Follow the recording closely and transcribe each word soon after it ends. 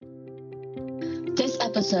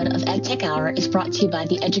episode of EdTech Hour is brought to you by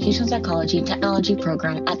the Educational Psychology and Technology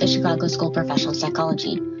program at the Chicago School of Professional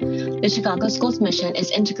Psychology. The Chicago School's mission is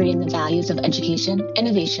integrating the values of education,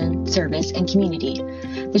 innovation, service, and community.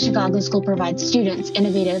 The Chicago School provides students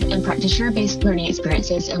innovative and practitioner-based learning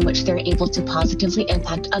experiences in which they're able to positively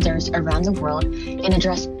impact others around the world and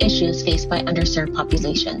address issues faced by underserved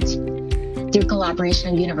populations. Through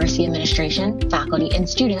collaboration of university administration, faculty, and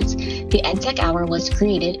students, the EdTech Hour was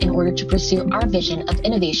created in order to pursue our vision of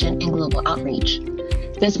innovation and global outreach.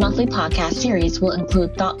 This monthly podcast series will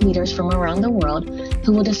include thought leaders from around the world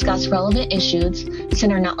who will discuss relevant issues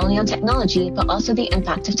centered not only on technology, but also the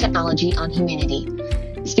impact of technology on humanity.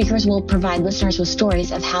 Speakers will provide listeners with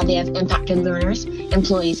stories of how they have impacted learners,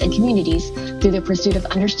 employees, and communities through the pursuit of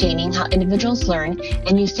understanding how individuals learn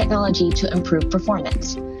and use technology to improve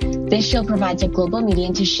performance. This show provides a global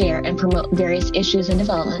medium to share and promote various issues and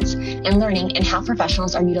developments in learning and how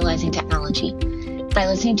professionals are utilizing technology. By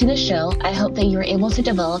listening to the show, I hope that you are able to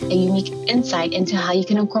develop a unique insight into how you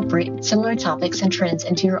can incorporate similar topics and trends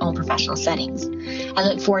into your own professional settings. I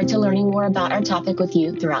look forward to learning more about our topic with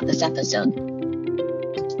you throughout this episode.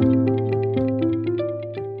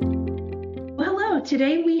 Well, hello.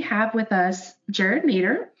 Today we have with us Jared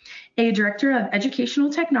Nader, a director of educational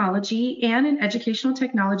technology and an educational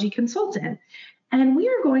technology consultant. And we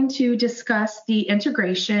are going to discuss the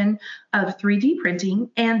integration of 3D printing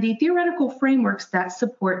and the theoretical frameworks that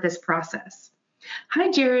support this process. Hi,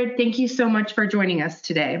 Jared. Thank you so much for joining us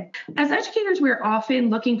today. As educators, we're often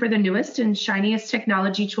looking for the newest and shiniest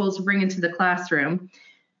technology tools to bring into the classroom.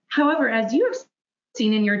 However, as you have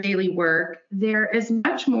seen in your daily work, there is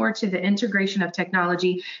much more to the integration of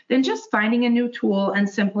technology than just finding a new tool and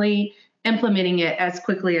simply implementing it as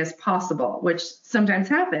quickly as possible, which sometimes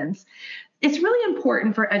happens. It's really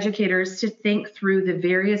important for educators to think through the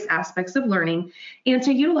various aspects of learning and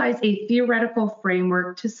to utilize a theoretical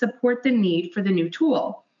framework to support the need for the new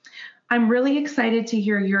tool. I'm really excited to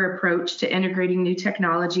hear your approach to integrating new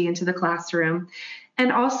technology into the classroom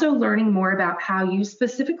and also learning more about how you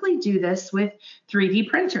specifically do this with 3D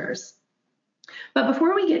printers. But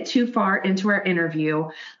before we get too far into our interview,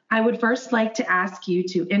 I would first like to ask you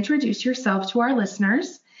to introduce yourself to our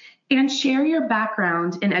listeners and share your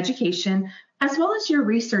background in education as well as your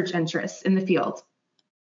research interests in the field.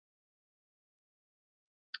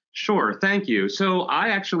 Sure, thank you. So I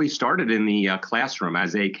actually started in the classroom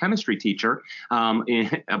as a chemistry teacher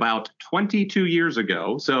about 22 years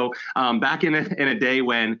ago. So back in a day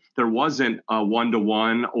when there wasn't a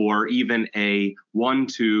one-to-one or even a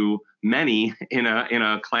one-to-many in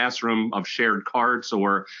a classroom of shared carts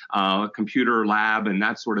or computer lab and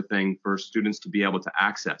that sort of thing for students to be able to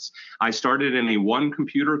access. I started in a one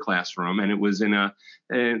computer classroom, and it was in a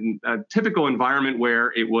typical environment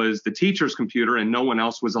where it was the teacher's computer and no one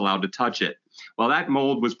else was allowed to touch it. Well, that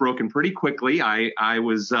mold was broken pretty quickly. I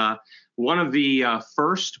was one of the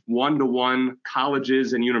first one-to-one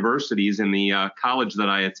colleges and universities in the college that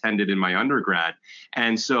I attended in my undergrad.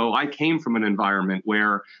 And so I came from an environment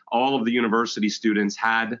where all of the university students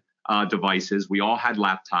had devices. We all had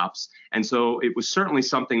laptops. And so it was certainly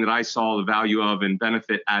something that I saw the value of and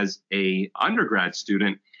benefit as a undergrad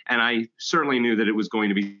student. And I certainly knew that it was going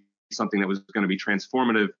to be something that was going to be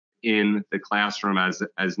transformative in the classroom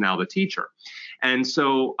as now the teacher. And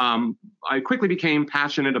so I quickly became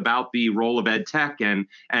passionate about the role of ed tech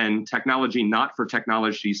and technology, not for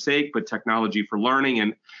technology's sake, but technology for learning,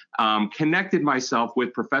 and connected myself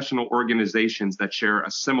with professional organizations that share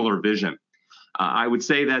a similar vision. I would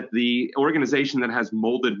say that the organization that has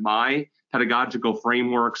molded my pedagogical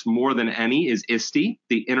frameworks more than any is ISTE,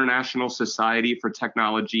 the International Society for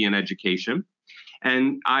Technology and Education.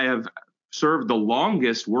 And I have served the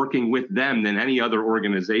longest working with them than any other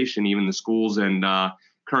organization, even the schools and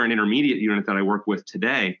current intermediate unit that I work with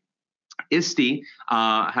today. ISTE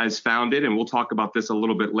has founded, and we'll talk about this a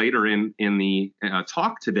little bit later in the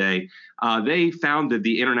talk today, they founded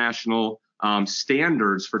the international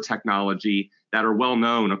standards for technology that are well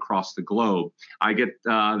known across the globe. I get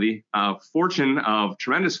the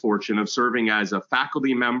tremendous fortune of serving as a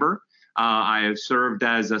faculty member. I have served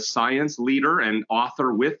as a science leader and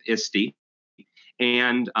author with ISTE.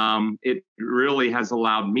 And it really has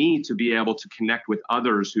allowed me to be able to connect with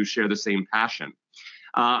others who share the same passion.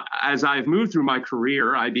 As I've moved through my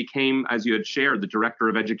career, I became, as you had shared, the director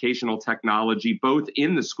of educational technology, both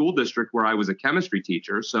in the school district where I was a chemistry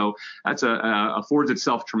teacher. So that's affords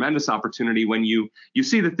itself tremendous opportunity when you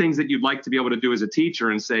see the things that you'd like to be able to do as a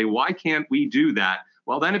teacher and say, why can't we do that?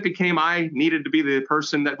 Well, then it became I needed to be the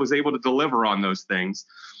person that was able to deliver on those things.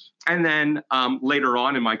 And then later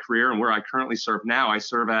on in my career and where I currently serve now, I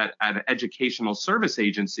serve at an educational service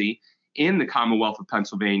agency in the Commonwealth of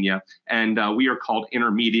Pennsylvania, and we are called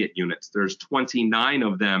intermediate units. There's 29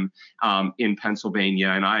 of them in Pennsylvania,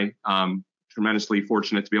 and I'm tremendously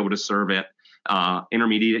fortunate to be able to serve at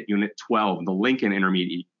Intermediate Unit 12, the Lincoln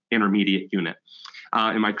Intermediate Unit.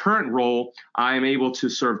 In my current role, I am able to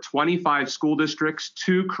serve 25 school districts,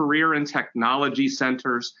 2 career and technology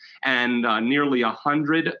centers, and nearly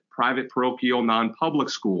 100 private parochial non-public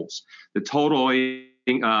schools. The total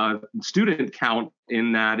student count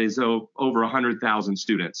in that is over 100,000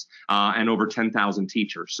 students and over 10,000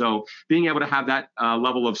 teachers. So being able to have that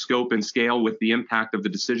level of scope and scale with the impact of the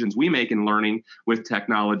decisions we make in learning with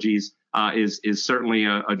technologies is certainly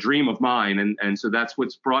a dream of mine. And so that's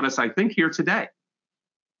what's brought us, I think, here today.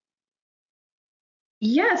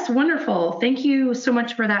 Yes, wonderful. Thank you so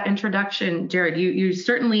much for that introduction, Jared. You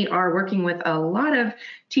certainly are working with a lot of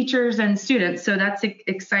teachers and students, so that's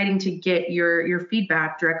exciting to get your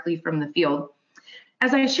feedback directly from the field.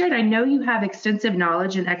 As I shared, I know you have extensive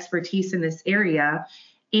knowledge and expertise in this area,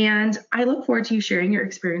 and I look forward to you sharing your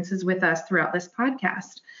experiences with us throughout this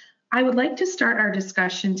podcast. I would like to start our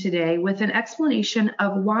discussion today with an explanation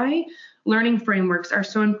of why learning frameworks are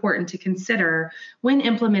so important to consider when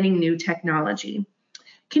implementing new technology.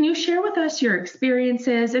 Can you share with us your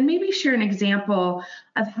experiences and maybe share an example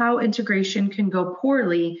of how integration can go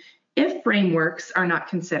poorly if frameworks are not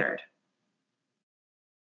considered?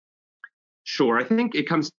 Sure. I think it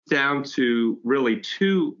comes down to really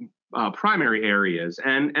 2 primary areas.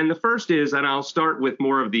 And the first is, and I'll start with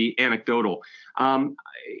more of the anecdotal,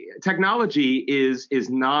 technology is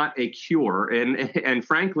not a cure. And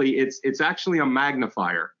frankly, it's actually a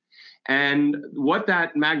magnifier. And what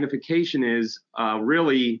that magnification is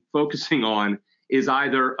really focusing on is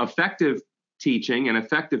either effective teaching and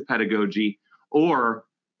effective pedagogy or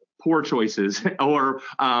poor choices or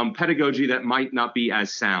pedagogy that might not be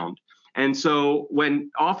as sound. And so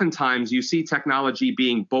when oftentimes you see technology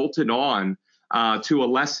being bolted on to a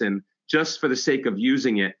lesson just for the sake of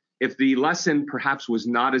using it, if the lesson perhaps was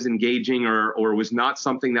not as engaging or was not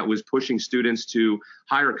something that was pushing students to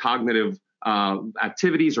higher cognitive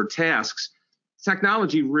activities or tasks,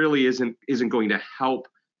 technology really isn't going to help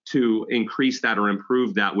to increase that or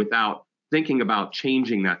improve that without thinking about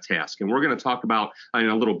changing that task. And we're going to talk about in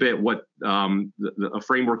a little bit what a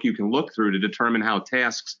framework you can look through to determine how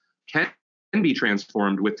tasks can be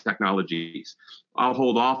transformed with technologies. I'll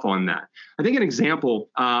hold off on that. I think an example,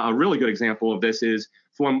 a really good example of this is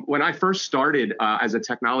from when I first started as a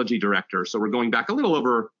technology director. So we're going back a little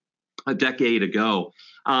over a decade ago.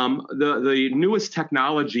 The newest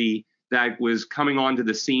technology that was coming onto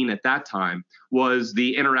the scene at that time was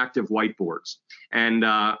the interactive whiteboards. And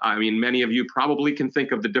I mean, many of you probably can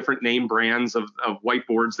think of the different name brands of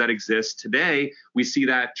whiteboards that exist. Today, we see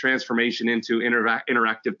that transformation into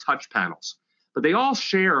interactive touch panels. But they all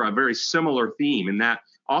share a very similar theme in that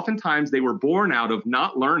oftentimes they were born out of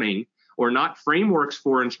not learning or not frameworks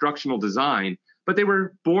for instructional design, but they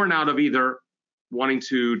were born out of either wanting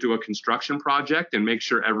to do a construction project and make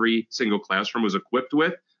sure every single classroom was equipped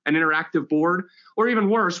with an interactive board, or even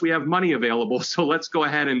worse, we have money available, so let's go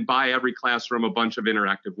ahead and buy every classroom a bunch of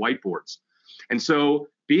interactive whiteboards. And so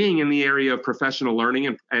being in the area of professional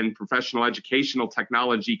learning and professional educational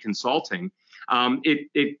technology consulting,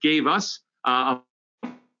 it gave us a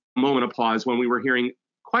moment of pause when we were hearing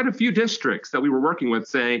quite a few districts that we were working with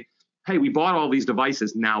say, hey, we bought all these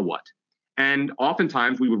devices, now what? And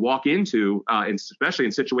oftentimes we would walk into, especially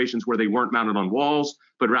in situations where they weren't mounted on walls,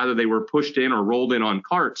 but rather they were pushed in or rolled in on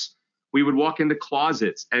carts, we would walk into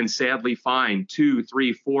closets and sadly find 2,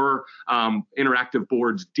 3, 4 interactive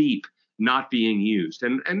boards deep not being used.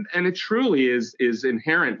 And it truly is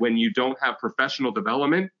inherent when you don't have professional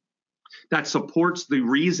development that supports the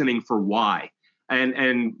reasoning for why.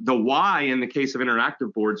 And the why in the case of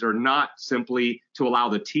interactive boards are not simply to allow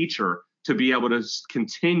the teacher to be able to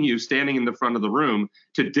continue standing in the front of the room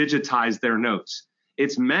to digitize their notes.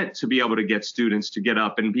 It's meant to be able to get students to get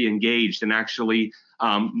up and be engaged and actually,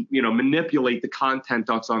 manipulate the content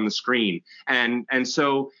that's on the screen. And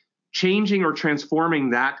so changing or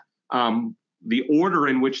transforming that, the order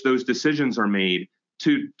in which those decisions are made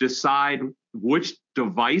to decide which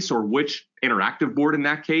device or which interactive board in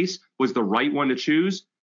that case was the right one to choose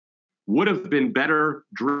would have been better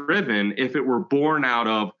driven if it were born out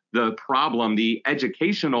of the problem, the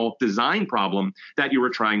educational design problem that you were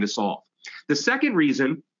trying to solve. The second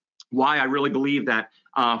reason why I really believe that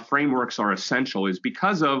frameworks are essential is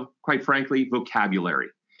because of, quite frankly, vocabulary.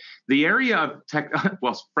 The area of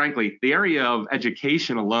the area of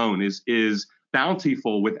education alone is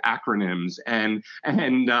bountiful with acronyms and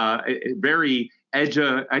very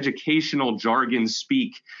educational jargon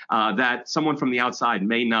speak that someone from the outside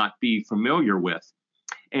may not be familiar with.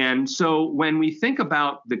 And so when we think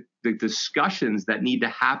about the discussions that need to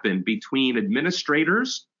happen between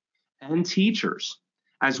administrators and teachers,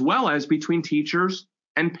 as well as between teachers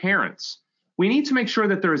and parents, we need to make sure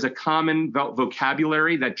that there is a common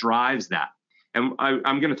vocabulary that drives that. And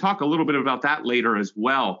I'm going to talk a little bit about that later as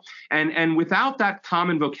well. And without that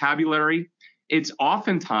common vocabulary, it's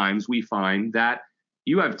oftentimes we find that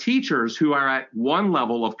you have teachers who are at one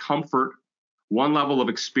level of comfort, one level of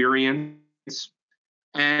experience,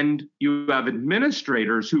 and you have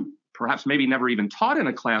administrators who perhaps maybe never even taught in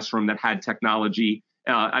a classroom that had technology,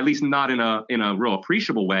 at least not in a real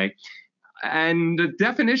appreciable way. And the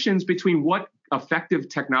definitions between what effective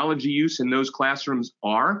technology use in those classrooms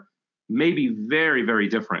are may be very, very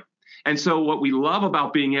different. And so what we love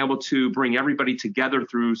about being able to bring everybody together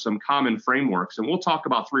through some common frameworks, and we'll talk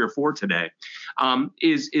about 3 or 4 today,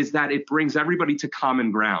 is that it brings everybody to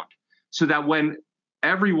common ground, so that when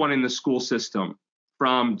everyone in the school system,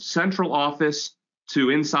 from central office to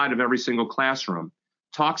inside of every single classroom,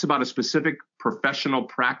 talks about a specific professional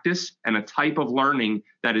practice and a type of learning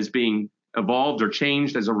that is being evolved or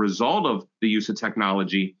changed as a result of the use of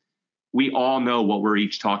technology, we all know what we're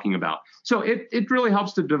each talking about. So it really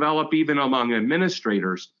helps to develop, even among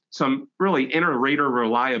administrators, some really inter-rater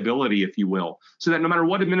reliability, if you will, so that no matter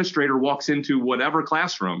what administrator walks into whatever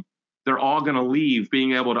classroom, they're all going to leave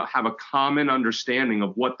being able to have a common understanding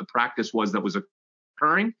of what the practice was that was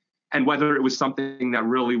occurring, and whether it was something that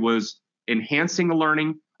really was enhancing the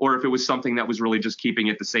learning, or if it was something that was really just keeping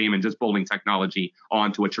it the same and just bolting technology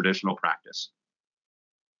onto a traditional practice.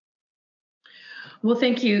 Well,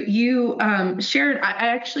 thank you. You shared, I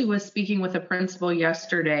actually was speaking with a principal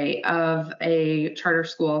yesterday of a charter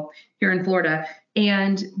school here in Florida,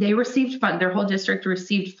 and they received their whole district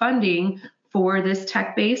received funding for this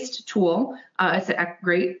tech-based tool. It's a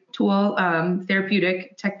great tool,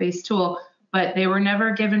 therapeutic tech-based tool, but they were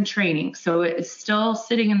never given training. So it's still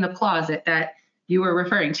sitting in the closet that you were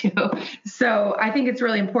referring to. So I think it's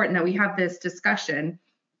really important that we have this discussion.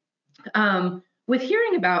 With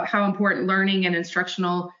hearing about how important learning and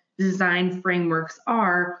instructional design frameworks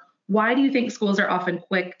are, why do you think schools are often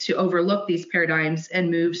quick to overlook these paradigms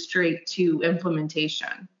and move straight to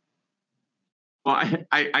implementation? Well,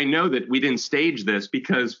 I know that we didn't stage this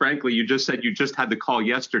because, frankly, you just said you just had the call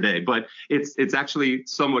yesterday, but it's actually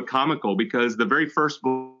somewhat comical because the very first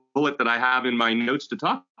bullet that I have in my notes to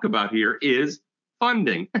talk about here is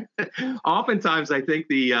funding. Oftentimes, I think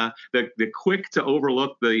the quick to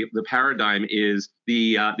overlook the paradigm is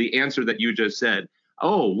the answer that you just said.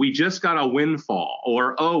 Oh, we just got a windfall,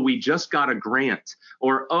 or oh, we just got a grant,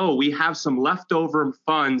 or oh, we have some leftover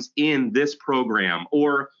funds in this program,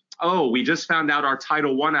 or oh, we just found out our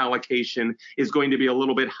Title I allocation is going to be a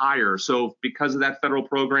little bit higher. So because of that federal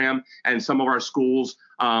program and some of our schools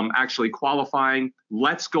actually qualifying,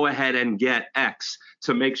 let's go ahead and get X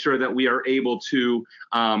to make sure that we are able to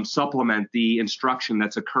supplement the instruction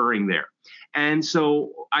that's occurring there. And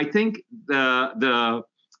so I think the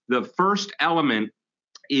first element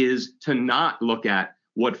is to not look at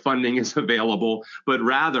what funding is available, but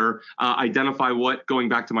rather identify what, going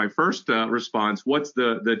back to my first response, what's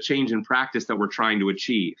the change in practice that we're trying to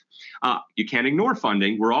achieve. You can't ignore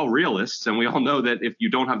funding. We're all realists, and we all know that if you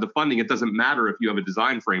don't have the funding, it doesn't matter if you have a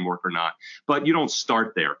design framework or not, but you don't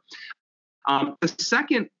start there. The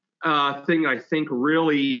second thing I think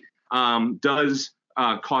really does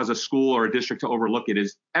cause a school or a district to overlook it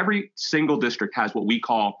is every single district has what we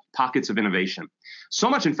call pockets of innovation. So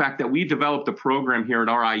much, in fact, that we developed a program here at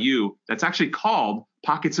RIU that's actually called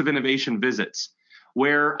Pockets of Innovation Visits,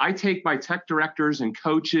 where I take my tech directors and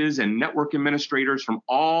coaches and network administrators from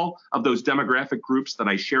all of those demographic groups that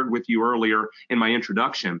I shared with you earlier in my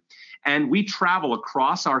introduction. And we travel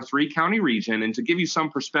across our 3-county region. And to give you some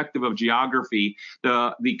perspective of geography,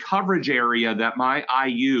 the coverage area that my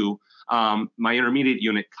IU, my intermediate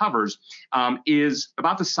unit, covers is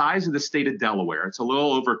about the size of the state of Delaware. It's a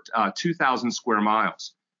little over 2,000 square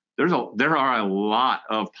miles. There are a lot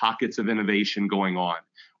of pockets of innovation going on,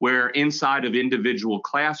 where inside of individual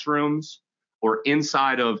classrooms or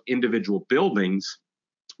inside of individual buildings,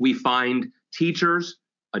 we find teachers,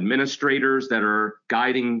 administrators that are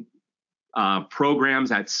guiding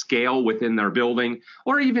programs at scale within their building,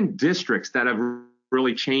 or even districts that have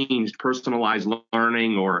really changed personalized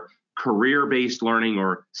learning or career-based learning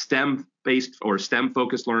or STEM-based or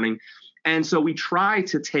STEM-focused learning. And so we try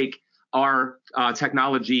to take our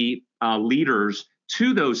technology leaders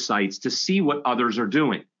to those sites to see what others are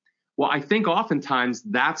doing. Well, I think oftentimes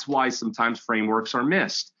that's why sometimes frameworks are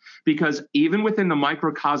missed, because even within the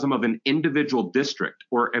microcosm of an individual district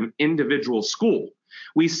or an individual school,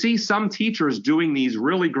 we see some teachers doing these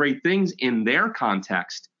really great things in their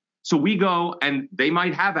context. So we go and they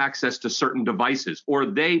might have access to certain devices, or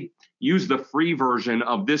they use the free version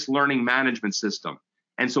of this learning management system.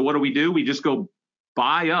 And so what do? We just go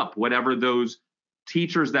buy up whatever those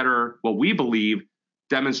teachers that are what we believe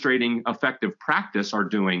demonstrating effective practice are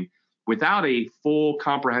doing, without a full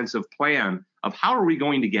comprehensive plan of how are we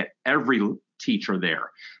going to get every teacher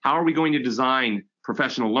there? How are we going to design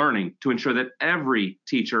professional learning to ensure that every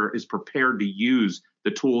teacher is prepared to use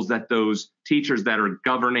the tools that those teachers that are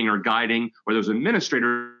governing or guiding, or those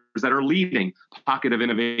administrators that are leading pocket of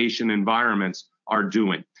innovation environments are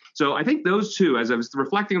doing? So I think those two, as I was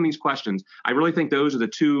reflecting on these questions, I really think those are the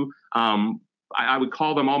two, I would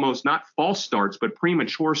call them almost not false starts, but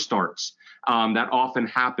premature starts that often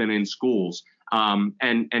happen in schools.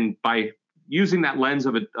 And by using that lens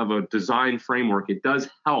of a design framework, it does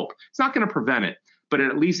help. It's not going to prevent it, but it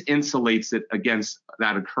at least insulates it against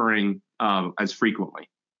that occurring as frequently.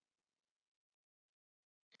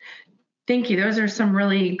 Thank you. Those are some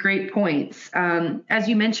really great points. As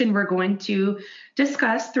you mentioned, we're going to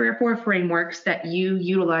discuss 3 or 4 frameworks that you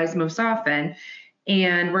utilize most often.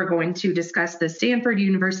 And we're going to discuss the Stanford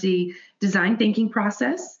University Design Thinking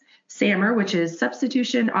Process, SAMR, which is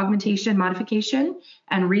substitution, augmentation, modification,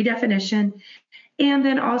 and redefinition, and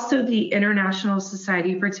then also the International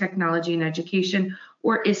Society for Technology and Education,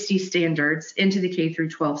 or ISTE standards, into the K through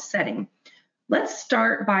 12 setting. Let's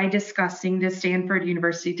start by discussing the Stanford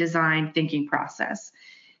University Design Thinking Process.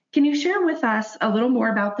 Can you share with us a little more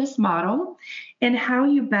about this model and how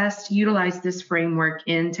you best utilize this framework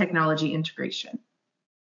in technology integration?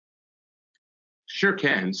 Sure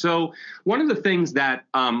can. So one of the things that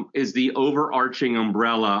is the overarching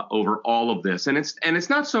umbrella over all of this, and it's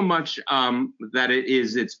not so much that it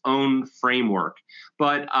is its own framework,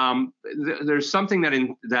 but there's something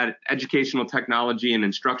that educational technology and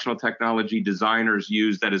instructional technology designers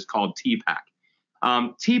use that is called TPACK.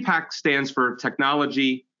 TPACK stands for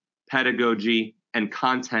Technology, Pedagogy, and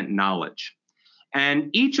Content Knowledge. And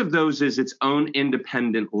each of those is its own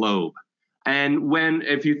independent lobe. And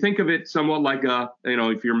if you think of it somewhat like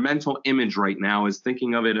if your mental image right now is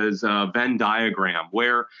thinking of it as a Venn diagram,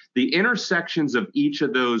 where the intersections of each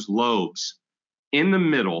of those lobes in the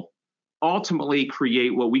middle ultimately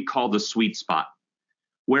create what we call the sweet spot.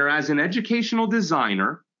 Whereas an educational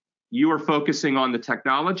designer, you are focusing on the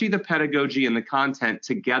technology, the pedagogy, and the content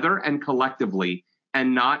together and collectively,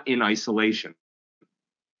 and not in isolation.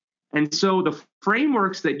 And so the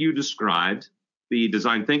frameworks that you described, the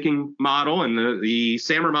design thinking model and the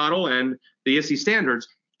SAMR model and the ISTE standards,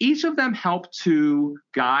 each of them help to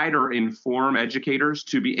guide or inform educators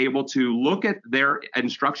to be able to look at their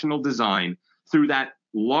instructional design through that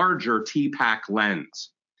larger TPACK lens.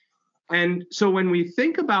 And so when we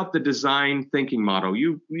think about the design thinking model,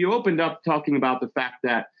 you opened up talking about the fact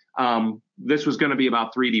that this was going to be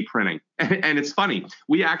about 3D printing. And it's funny,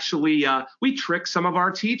 we actually, we tricked some of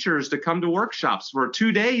our teachers to come to workshops for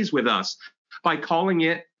 2 days with us by calling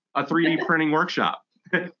it a 3D printing workshop.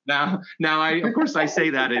 Now, of course, I say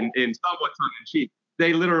that in somewhat tongue-in-cheek.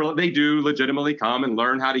 They do legitimately come and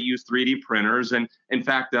learn how to use 3D printers. And in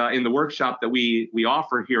fact, in the workshop that we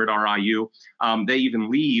offer here at RIU, they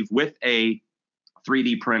even leave with a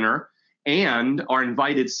 3D printer and are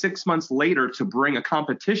invited 6 months later to bring a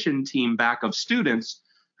competition team back of students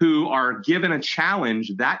who are given a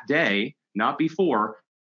challenge that day, not before.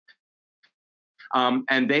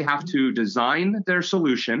 And they have to design their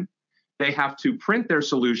solution, they have to print their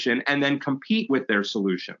solution, and then compete with their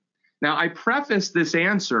solution. Now, I preface this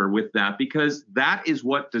answer with that because that is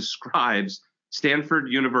what describes Stanford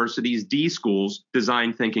University's D-School's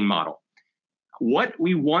design thinking model. What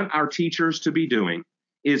we want our teachers to be doing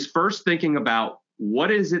is first thinking about what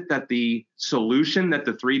is it that the solution that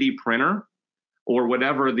the 3D printer or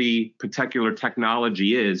whatever the particular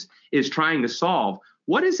technology is trying to solve.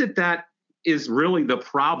 What is it that is really the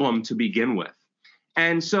problem to begin with?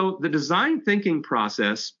 And so the design thinking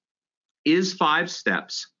process is 5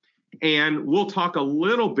 steps. And we'll talk a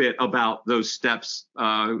little bit about those steps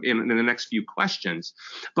in the next few questions.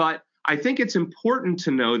 But I think it's important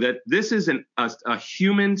to know that this is a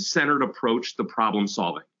human-centered approach to problem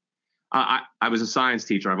solving. I was a science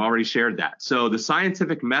teacher. I've already shared that. So the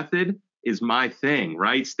scientific method is my thing,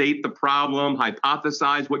 right? State the problem,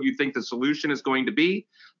 hypothesize what you think the solution is going to be.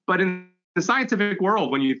 But in the scientific world,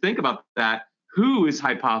 when you think about that, who is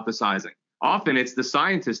hypothesizing? Often it's the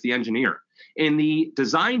scientist, the engineer. In the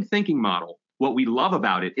design thinking model, what we love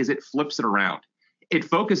about it is it flips it around. It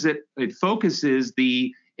focuses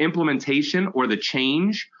the implementation or the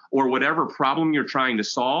change or whatever problem you're trying to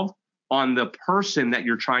solve on the person that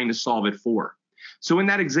you're trying to solve it for. So in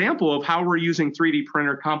that example of how we're using 3D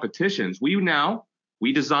printer competitions,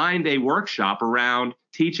 we designed a workshop around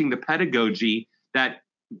teaching the pedagogy that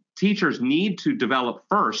teachers need to develop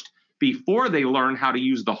first before they learn how to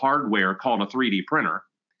use the hardware called a 3D printer.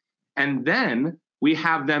 And then we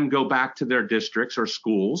have them go back to their districts or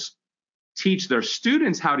schools, teach their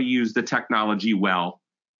students how to use the technology well,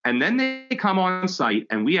 and then they come on site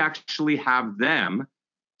and we actually have them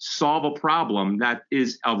solve a problem that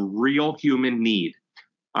is a real human need.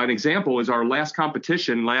 An example is our last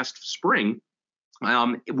competition last spring.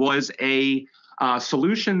 It was a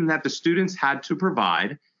solution that the students had to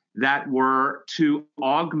provide that were to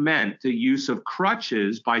augment the use of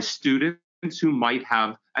crutches by students who might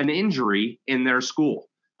have an injury in their school.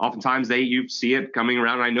 Oftentimes you see it coming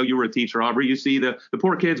around. And I know you were a teacher, Aubrey. You see the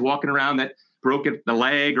poor kids walking around that broke the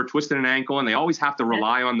leg or twisted an ankle, and they always have to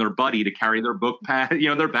rely on their buddy to carry their book pad,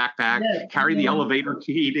 their backpack, carry the elevator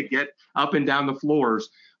key to get up and down the floors.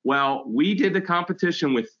 Well, we did the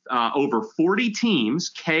competition with over 40 teams,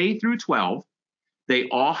 K through 12. They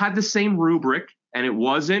all had the same rubric, and it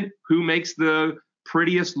wasn't who makes the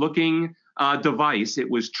prettiest looking device. It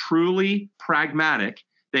was truly pragmatic.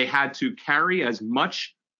 They had to carry as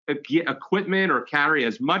much equipment or carry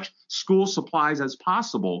as much school supplies as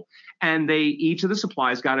possible, and each of the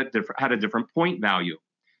supplies had a different point value.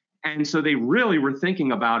 And so they really were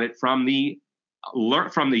thinking about it from the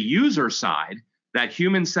user side, that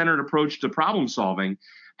human-centered approach to problem solving.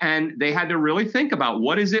 And they had to really think about,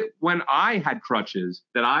 what is it when I had crutches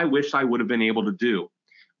that I wish I would have been able to do?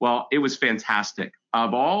 Well, it was fantastic.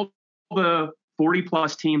 Of all the 40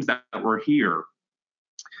 plus teams that were here,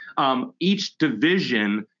 each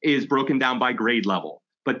division is broken down by grade level.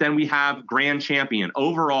 But then we have grand champion,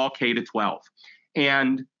 overall K to 12.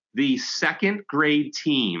 And the second grade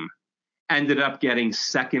team ended up getting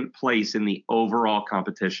second place in the overall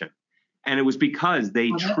competition. And it was because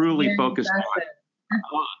they truly focused on it.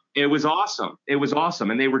 It was awesome. It was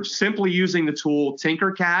awesome. And they were simply using the tool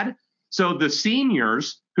Tinkercad. So the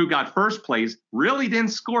seniors who got first place really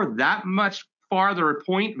didn't score that much farther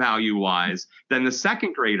point value wise than the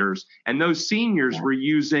second graders. And those seniors were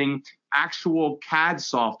using actual CAD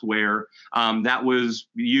software that was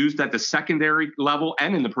used at the secondary level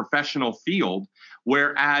and in the professional field.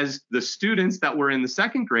 Whereas the students that were in the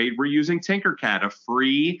second grade were using Tinkercad, a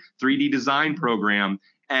free 3D design program.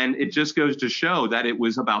 And it just goes to show that it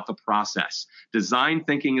was about the process. Design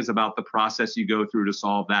thinking is about the process you go through to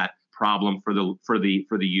solve that problem for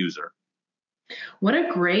the user. What a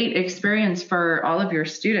great experience for all of your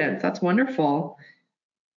students. That's wonderful.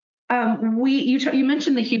 You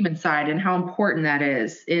mentioned the human side and how important that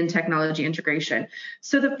is in technology integration.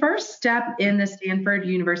 So the first step in the Stanford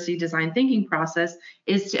University design thinking process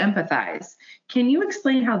is to empathize. Can you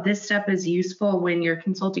explain how this step is useful when you're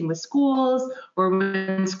consulting with schools or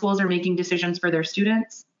when schools are making decisions for their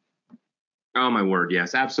students? Oh, my word.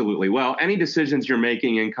 Yes, absolutely. Well, any decisions you're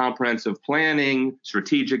making in comprehensive planning,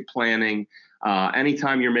 strategic planning,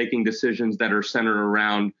 anytime you're making decisions that are centered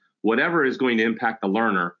around whatever is going to impact the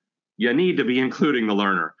learner, you need to be including the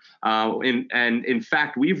learner. And in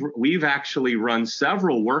fact, we've actually run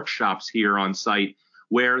several workshops here on site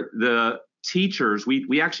where the teachers,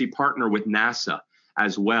 we actually partner with NASA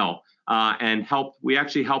as well, and we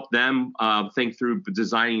actually help them think through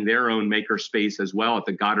designing their own makerspace as well at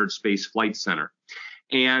the Goddard Space Flight Center.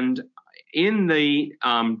 And in the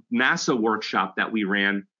NASA workshop that we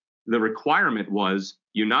ran, the requirement was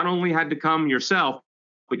you not only had to come yourself,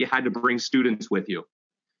 but you had to bring students with you,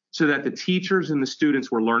 so that the teachers and the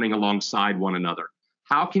students were learning alongside one another.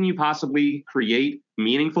 How can you possibly create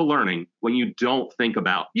meaningful learning when you don't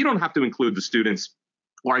have to include the students,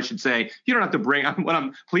 or I should say, you don't have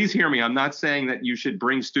to please hear me, I'm not saying that you should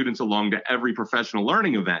bring students along to every professional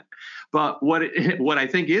learning event, but what I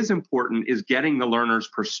think is important is getting the learner's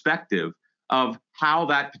perspective of how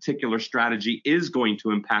that particular strategy is going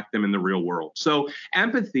to impact them in the real world. So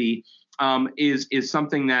empathy is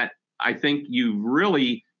something that I think you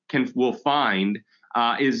really will find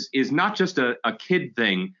is not just a kid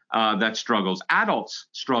thing that struggles. Adults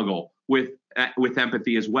struggle with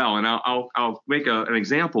empathy as well. And I'll make an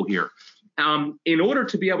example here. In order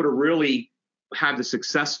to be able to really have the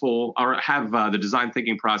successful or have the design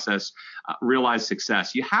thinking process realize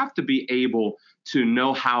success, you have to be able to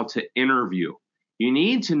know how to interview. You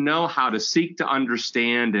need to know how to seek to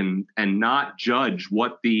understand and not judge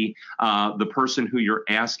what the person who you're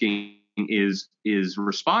asking is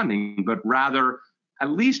responding, but rather at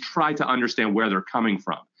least try to understand where they're coming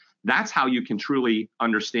from. That's how you can truly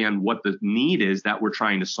understand what the need is that we're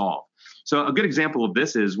trying to solve. So a good example of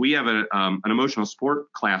this is we have an emotional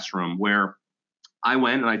support classroom where I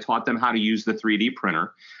went and I taught them how to use the 3D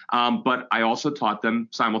printer, but I also taught them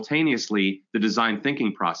simultaneously the design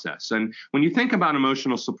thinking process. And when you think about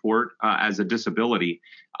emotional support as a disability,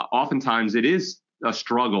 oftentimes it is a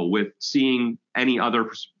struggle with seeing any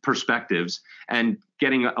other perspectives and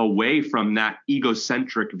getting away from that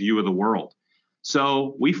egocentric view of the world.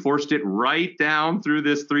 So we forced it right down through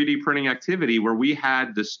this 3D printing activity where we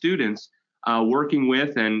had the students working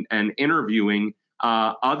with and interviewing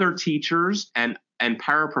other teachers and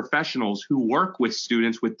paraprofessionals who work with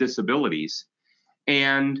students with disabilities,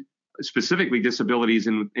 and specifically disabilities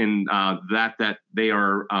in that they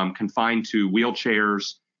are confined to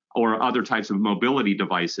wheelchairs or other types of mobility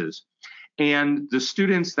devices. And the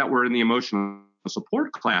students that were in the emotional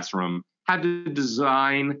support classroom had to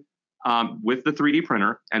design with the 3D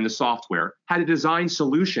printer and the software, had to design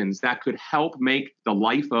solutions that could help make the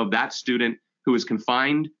life of that student who is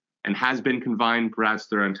confined and has been confined perhaps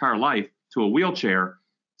their entire life to a wheelchair,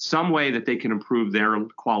 some way that they can improve their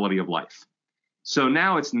quality of life. So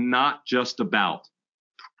now it's not just about,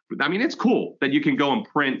 I mean, it's cool that you can go and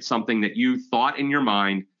print something that you thought in your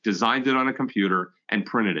mind, designed it on a computer, and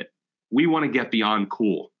printed it. We want to get beyond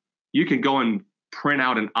cool. You can go and print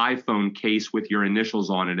out an iPhone case with your initials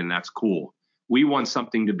on it, and that's cool. We want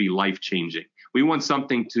something to be life-changing. We want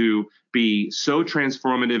something to be so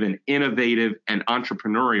transformative and innovative and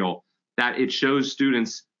entrepreneurial that it shows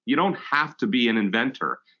students you don't have to be an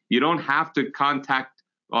inventor. You don't have to contact,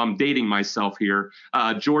 I'm dating myself here,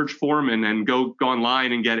 George Foreman and go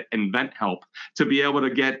online and get invent help to be able to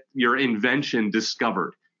get your invention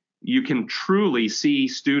discovered. You can truly see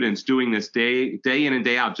students doing this day in and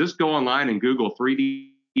day out. Just go online and Google 3D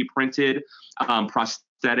printed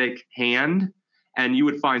prosthetic hand, and you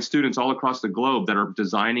would find students all across the globe that are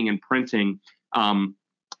designing and printing hand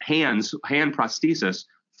prosthesis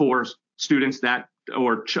for students that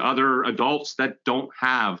or other adults that don't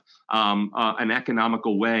have an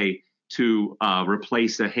economical way to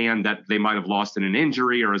replace a hand that they might have lost in an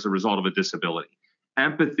injury or as a result of a disability.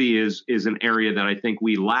 Empathy is an area that I think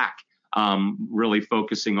we lack really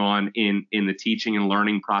focusing on in the teaching and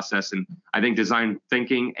learning process. And I think design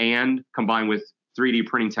thinking and combined with 3D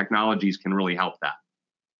printing technologies can really help that.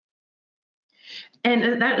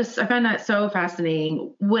 And I find that so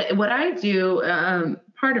fascinating. What I do,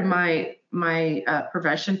 part of my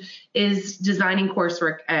profession is designing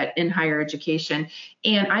coursework in higher education.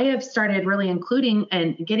 And I have started really including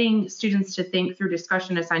and getting students to think through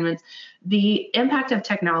discussion assignments, the impact of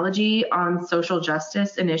technology on social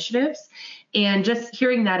justice initiatives. And just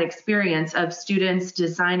hearing that experience of students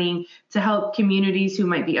designing to help communities who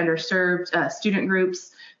might be underserved, student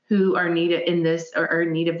groups who are needed in this or are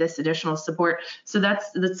in need of this additional support. So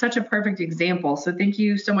that's such a perfect example. So thank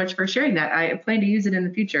you so much for sharing that. I plan to use it in the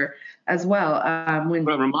future as well when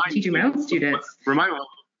teaching my own students.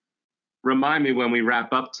 Remind me when we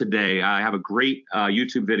wrap up today. I have a great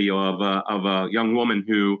YouTube video of a young woman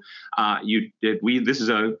who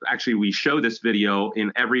we show this video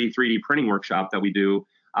in every 3D printing workshop that we do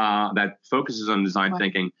that focuses on design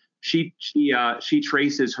thinking. She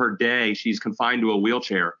traces her day. She's confined to a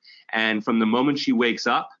wheelchair, and from the moment she wakes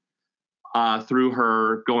up through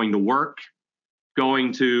her going to work,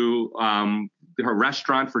 going to her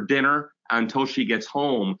restaurant for dinner until she gets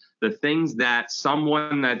home, the things that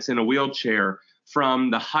someone that's in a wheelchair, from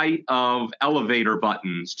the height of elevator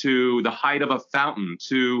buttons to the height of a fountain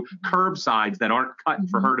to curbsides that aren't cut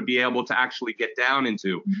for her to be able to actually get down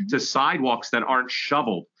into, to sidewalks that aren't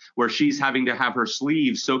shoveled, where she's having to have her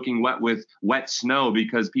sleeves soaking wet with wet snow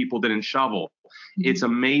because people didn't shovel. It's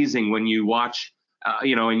amazing when you watch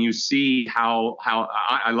and you see how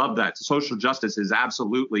I love that. Social justice is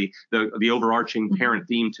absolutely the overarching parent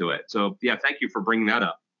theme to it. So yeah, thank you for bringing that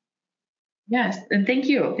up. Yes, and thank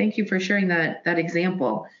you for sharing that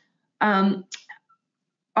example.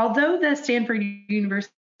 Although the Stanford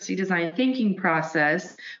University design thinking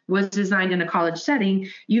process was designed in a college setting,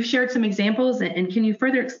 you've shared some examples, and can you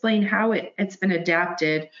further explain how it's been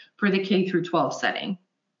adapted for the K through 12 setting?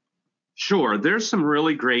 Sure. There's some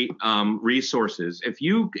really great resources. If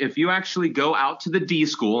you actually go out to the D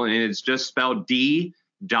School, and it's just spelled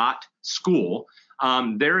D.school,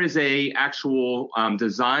 there is a actual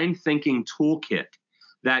design thinking toolkit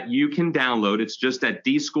that you can download. It's just at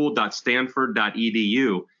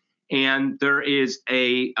dschool.stanford.edu. And there is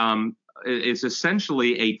it's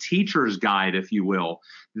essentially a teacher's guide, if you will,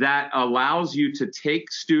 that allows you to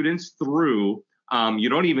take students through You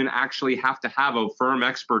don't even actually have to have a firm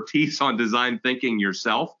expertise on design thinking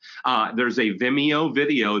yourself. There's a Vimeo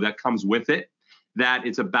video that comes with it that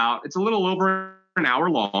it's a little over an hour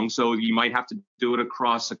long, so you might have to do it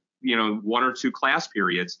across one or two class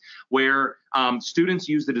periods, where students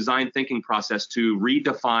use the design thinking process to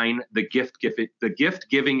redefine the gift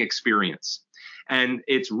giving experience. And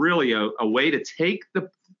it's really a way to take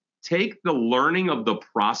the learning of the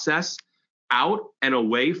process out and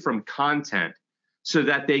away from content, so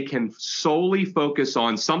that they can solely focus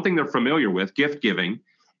on something they're familiar with, gift giving,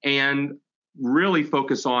 and really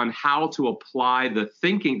focus on how to apply the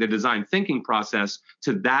design thinking process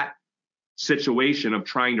to that situation of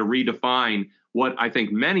trying to redefine what I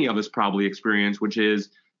think many of us probably experience, which is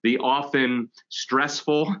the often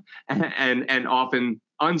stressful and often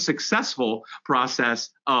unsuccessful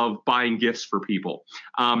process of buying gifts for people.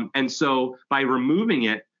 And so by removing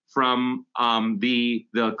it from the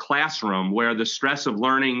classroom, where the stress of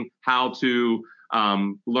learning how to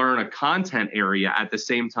learn a content area at the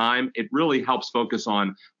same time, it really helps focus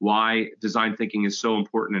on why design thinking is so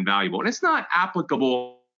important and valuable. And it's not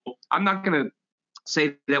applicable. I'm not going to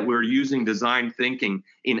say that we're using design thinking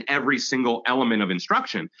in every single element of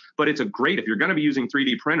instruction, but if you're going to be using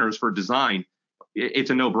 3D printers for design, it's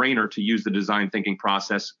a no-brainer to use the design thinking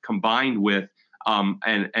process combined with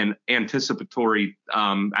an anticipatory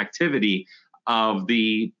activity of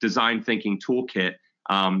the design thinking toolkit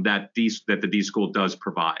that the D-School does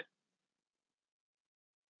provide.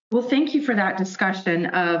 Well, thank you for that discussion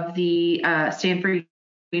of the Stanford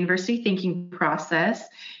University thinking process.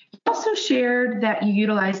 You also shared that you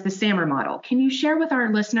utilize the SAMR model. Can you share with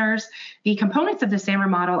our listeners the components of the SAMR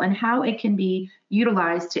model and how it can be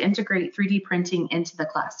utilized to integrate 3D printing into the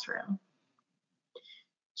classroom?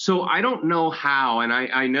 So I don't know how, and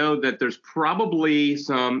I know that there's probably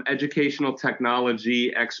some educational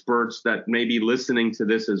technology experts that may be listening to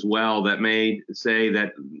this as well that may say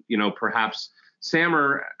that, perhaps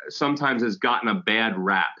SAMR sometimes has gotten a bad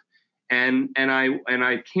rap. And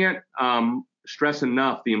I can't stress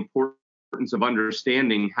enough the importance of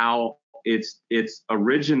understanding how its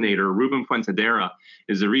originator, Ruben Fuentedera,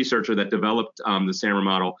 is the researcher that developed the SAMR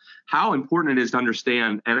model, how important it is to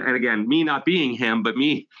understand, and again, me not being him, but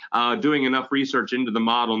me doing enough research into the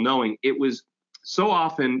model, knowing it is so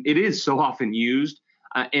often used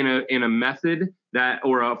in a method that,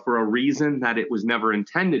 for a reason that it was never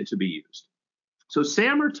intended to be used. So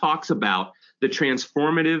SAMR talks about the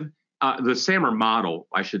transformative, the SAMR model,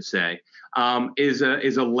 I should say, is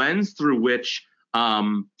a lens through which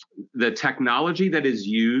the technology that is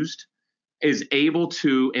used is able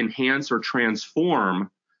to enhance or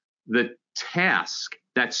transform the task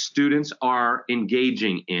that students are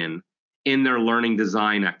engaging in their learning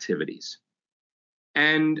design activities.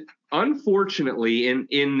 And unfortunately,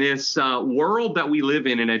 in this world that we live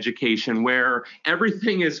in education, where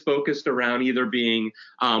everything is focused around either being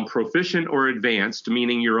proficient or advanced,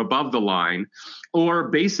 meaning you're above the line, or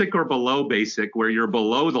basic or below basic, where you're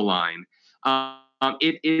below the line,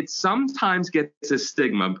 it sometimes gets a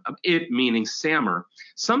stigma, it meaning SAMR,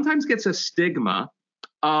 sometimes gets a stigma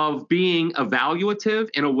of being evaluative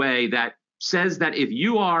in a way that says that if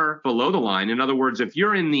you are below the line, in other words, if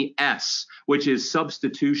you're in the S, which is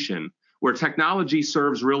substitution, where technology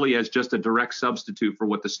serves really as just a direct substitute for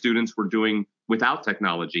what the students were doing without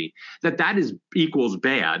technology, that equals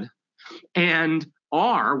bad. And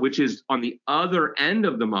R, which is on the other end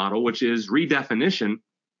of the model, which is redefinition,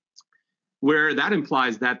 where that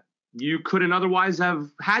implies that you couldn't otherwise have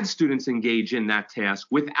had students engage in that task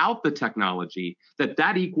without the technology,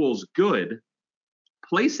 that equals good.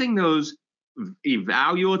 Placing those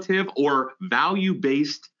evaluative or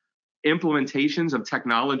value-based implementations of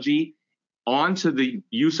technology onto the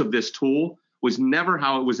use of this tool was never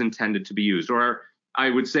how it was intended to be used. Or I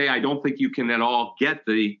would say I don't think you can at all get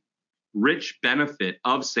the rich benefit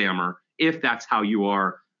of SAMR if that's how you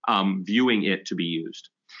are viewing it to be used.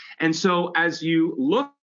 And so as you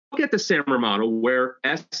look at the SAMR model, where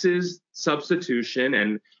S is substitution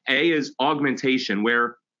and A is augmentation,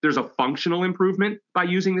 where there's a functional improvement by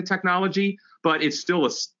using the technology, but it's still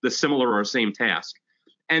the similar or same task.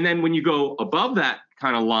 And then when you go above that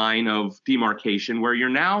kind of line of demarcation, where you're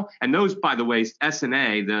now, and those, by the way, S and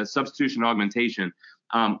A, the substitution augmentation,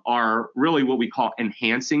 are really what we call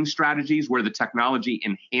enhancing strategies, where the technology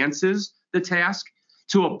enhances the task,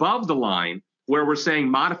 to above the line, where we're saying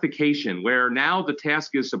modification, where now the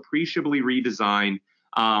task is appreciably redesigned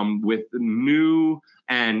with new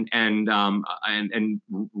and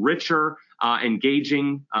richer,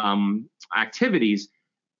 engaging activities.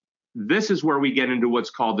 This is where we get into what's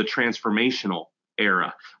called the transformational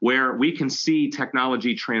era, where we can see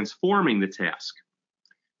technology transforming the task.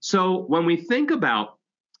 So when we think about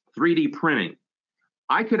 3D printing,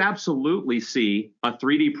 I could absolutely see a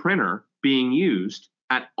 3D printer being used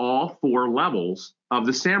at all 4 levels of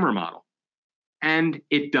the SAMR model. And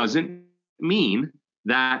it doesn't mean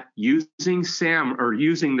that using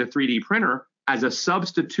using the 3D printer as a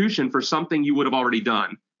substitution for something you would have already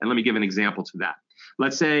done. And let me give an example to that.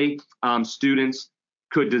 Let's say students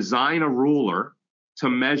could design a ruler to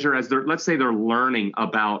measure let's say they're learning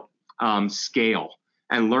about scale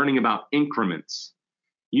and learning about increments.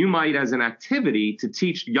 You might, as an activity to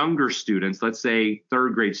teach younger students, let's say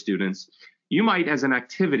 3rd grade students, you might, as an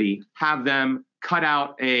activity, have them cut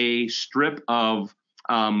out a strip of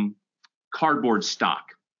cardboard stock.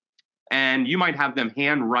 And you might have them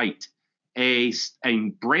handwrite a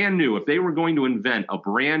brand new, if they were going to invent a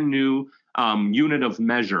brand new unit of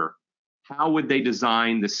measure, how would they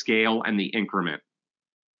design the scale and the increment?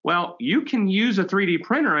 Well, you can use a 3D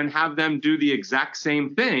printer and have them do the exact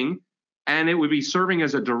same thing, and it would be serving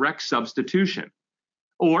as a direct substitution.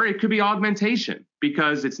 Or it could be augmentation,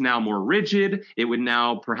 because it's now more rigid, it would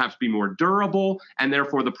now perhaps be more durable, and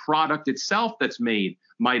therefore the product itself that's made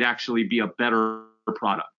might actually be a better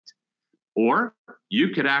product. Or you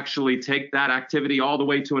could actually take that activity all the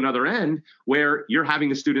way to another end, where you're having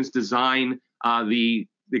the students design the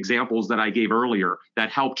examples that I gave earlier that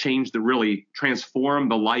help really transform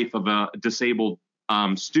the life of a disabled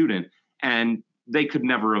student. And they could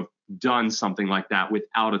never have done something like that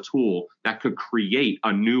without a tool that could create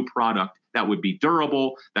a new product that would be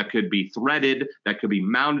durable, that could be threaded, that could be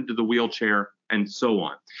mounted to the wheelchair, and so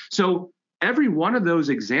on. So every one of those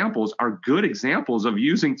examples are good examples of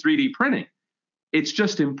using 3D printing. It's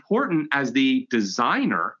just important as the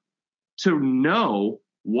designer to know,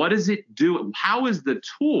 what does it do? How is the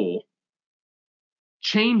tool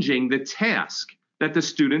changing the task that the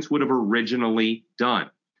students would have originally done?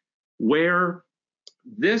 Where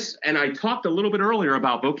this, and I talked a little bit earlier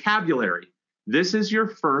about vocabulary. This is your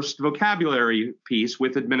first vocabulary piece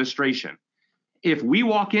with administration. If we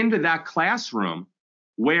walk into that classroom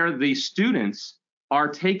where the students are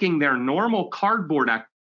taking their normal cardboard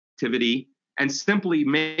activity and simply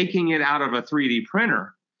making it out of a 3D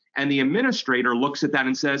printer, and the administrator looks at that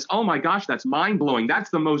and says, oh my gosh, that's mind-blowing. That's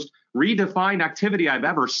the most redefined activity I've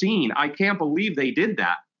ever seen. I can't believe they did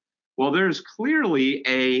that. Well, there's clearly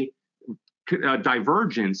a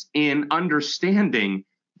divergence in understanding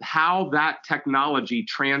how that technology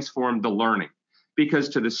transformed the learning. Because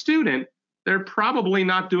to the student, they're probably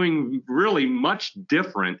not doing really much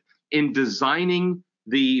different in designing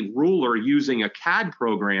the ruler using a CAD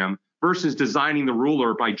program versus designing the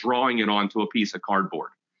ruler by drawing it onto a piece of cardboard.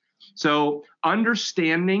 So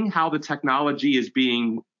understanding how the technology is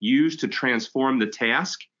being used to transform the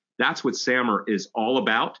task, that's what SAMR is all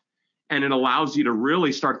about. And it allows you to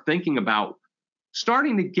really start thinking about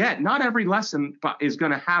starting to get, not every lesson is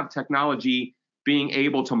going to have technology being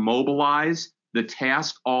able to mobilize the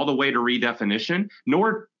task all the way to redefinition,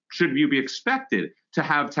 nor should you be expected to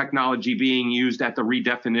have technology being used at the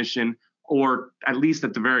redefinition, or at least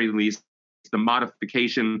at the very least, the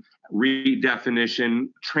modification, redefinition,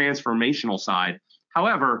 transformational side.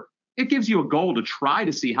 However, it gives you a goal to try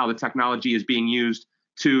to see how the technology is being used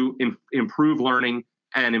to improve learning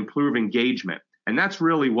and improve engagement. And that's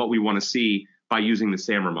really what we want to see by using the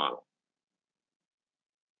SAMR model.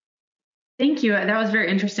 Thank you. That was very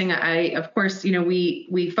interesting. Of course,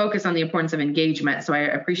 we focus on the importance of engagement, so I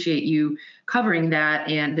appreciate you covering that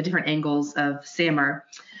and the different angles of SAMR.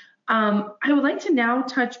 I would like to now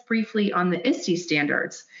touch briefly on the ISTE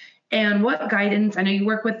standards and what guidance, I know you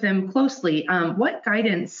work with them closely, what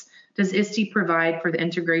guidance does ISTE provide for the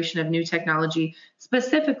integration of new technology,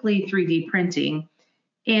 specifically 3D printing?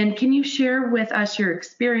 And can you share with us your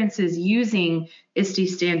experiences using ISTE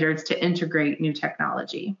standards to integrate new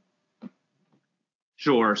technology?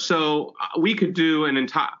 Sure. So we could do an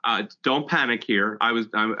entire. Don't panic here.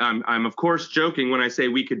 I'm of course joking when I say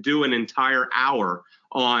we could do an entire hour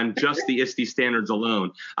on just the ISTE standards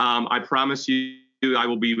alone. I promise you, I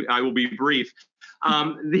will be brief.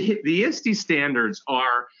 The ISTE standards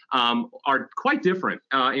are quite different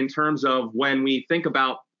in terms of when we think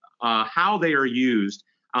about how they are used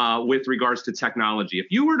with regards to technology. If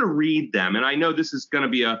you were to read them, and I know this is going to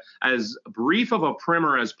be as brief of a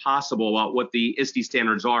primer as possible about what the ISTE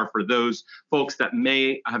standards are for those folks that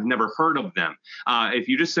may have never heard of them. If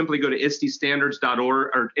you just simply go to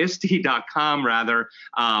ISTEstandards.org or ISTE.com rather,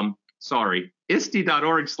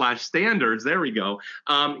 ISTE.org/standards, there we go,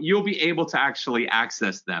 you'll be able to actually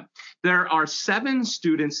access them. There are 7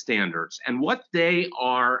 student standards, and what they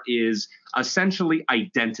are is essentially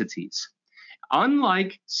identities.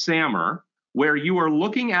 Unlike SAMR, where you are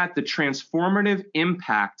looking at the transformative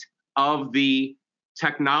impact of the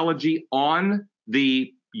technology on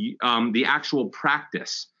the actual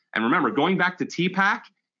practice. And remember, going back to TPACK,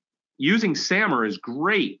 using SAMR is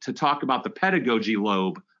great to talk about the pedagogy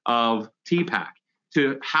lobe of TPACK,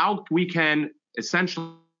 to how we can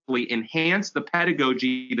essentially enhance the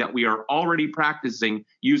pedagogy that we are already practicing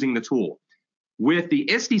using the tool. With the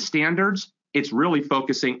ISTE standards, it's really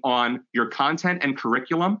focusing on your content and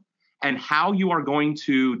curriculum and how you are going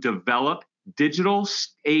to develop digital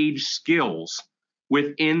age skills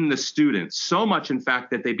within the students. So much, in fact,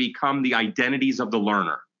 that they become the identities of the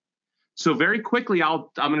learner. So very quickly,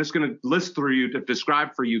 I'm just going to list through you to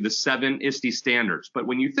describe for you the 7 ISTE standards. But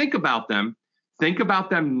when you think about them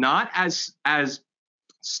not as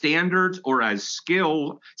standards or as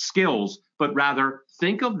skills, but rather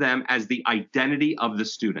think of them as the identity of the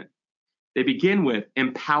student. They begin with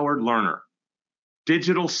empowered learner,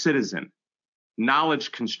 digital citizen,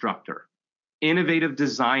 knowledge constructor, innovative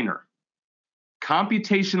designer,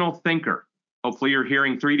 computational thinker. Hopefully you're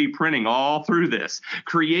hearing 3D printing all through this.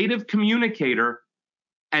 Creative communicator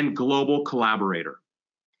and global collaborator.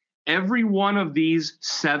 Every one of these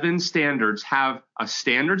 7 standards have a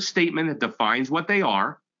standard statement that defines what they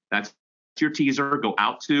are. That's your teaser. Go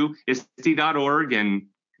out to ISTE.org and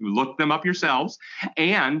look them up yourselves.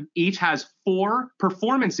 And each has 4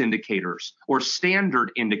 performance indicators or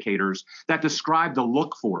standard indicators that describe the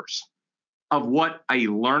look-fors of what a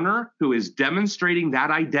learner who is demonstrating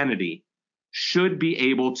that identity should be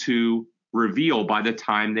able to reveal by the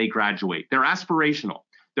time they graduate. They're aspirational.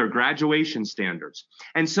 They're graduation standards.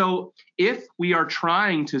 And so if we are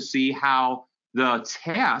trying to see how the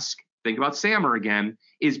task, think about SAMR again,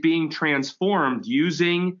 is being transformed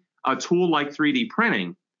using a tool like 3D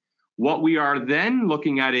printing, what we are then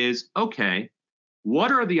looking at is, okay,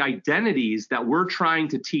 what are the identities that we're trying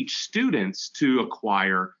to teach students to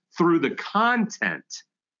acquire through the content?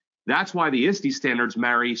 That's why the ISTE standards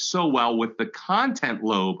marry so well with the content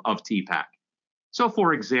lobe of TPACK. So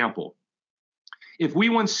for example, if we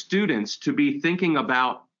want students to be thinking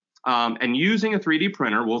about and using a 3D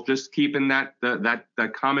printer, we'll just keep in that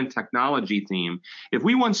common technology theme. If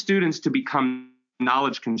we want students to become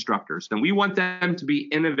knowledge constructors, then we want them to be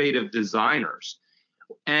innovative designers.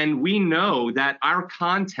 And we know that our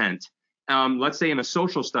content, let's say in a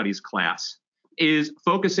social studies class, is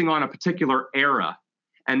focusing on a particular era.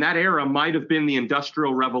 And that era might have been the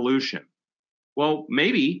Industrial Revolution. Well,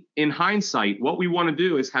 maybe in hindsight, what we want to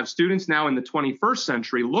do is have students now in the 21st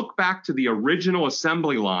century look back to the original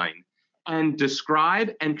assembly line and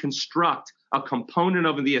describe and construct a component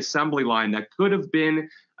of the assembly line that could have been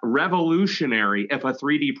revolutionary if a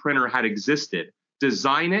 3D printer had existed.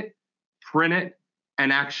 Design it, print it,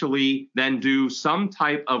 and actually then do some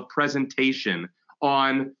type of presentation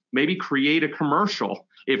on, maybe create a commercial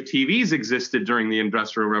if TVs existed during the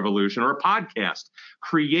Industrial Revolution, or a podcast.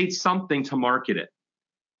 Create something to market it.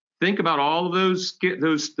 Think about all of those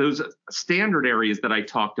standard areas that I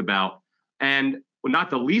talked about, and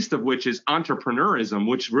not the least of which is entrepreneurism,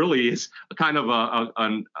 which really is kind of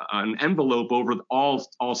an envelope over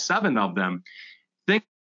all 7 of them. Think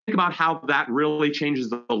about how that really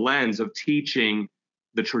changes the lens of teaching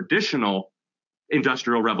the traditional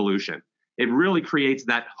Industrial Revolution. It really creates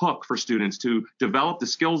that hook for students to develop the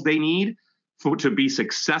skills they need to be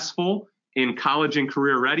successful in college and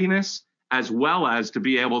career readiness, as well as to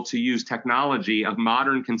be able to use technology of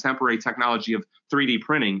modern contemporary technology of 3D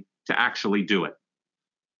printing to actually do it.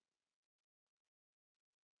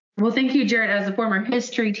 Well, thank you, Jared. As a former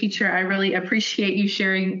history teacher, I really appreciate you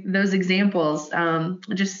sharing those examples.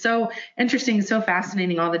 Just so interesting, so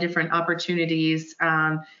fascinating, all the different opportunities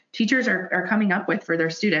teachers are coming up with for their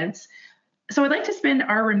students. So I'd like to spend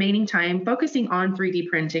our remaining time focusing on 3D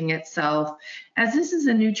printing itself, as this is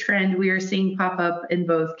a new trend we are seeing pop up in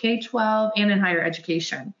both K-12 and in higher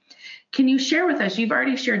education. Can you share with us, you've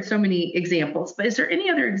already shared so many examples, but is there any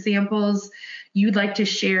other examples you'd like to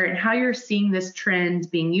share and how you're seeing this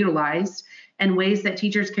trend being utilized and ways that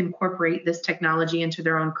teachers can incorporate this technology into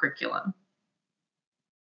their own curriculum?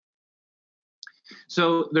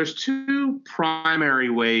 So there's 2 primary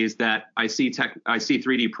ways that I see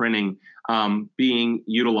 3D printing being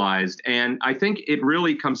utilized. And I think it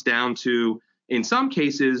really comes down to, in some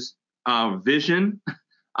cases, vision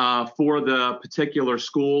for the particular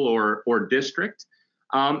school or district.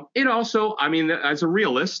 It also, I mean, as a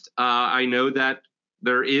realist, I know that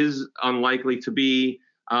there is unlikely to be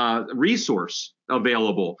resource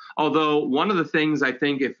available. Although one of the things I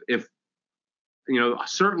think, if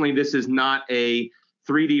certainly this is not a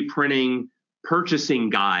 3D printing purchasing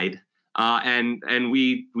guide And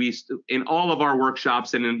we in all of our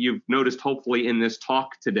workshops, and you've noticed hopefully in this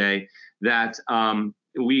talk today, that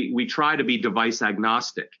we try to be device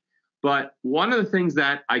agnostic. But one of the things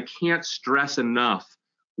that I can't stress enough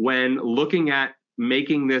when looking at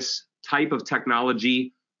making this type of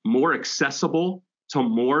technology more accessible to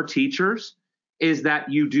more teachers is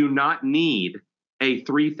that you do not need a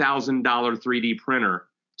 $3,000 3D printer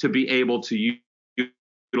to be able to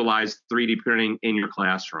utilize 3D printing in your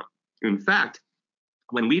classroom. In fact,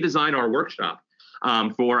 when we designed our workshop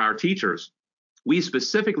for our teachers, we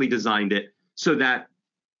specifically designed it so that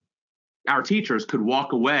our teachers could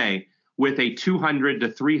walk away with a $200 to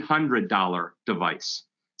 $300 device,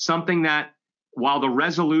 something that, while the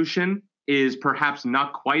resolution is perhaps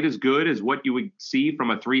not quite as good as what you would see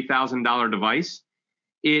from a $3,000 device,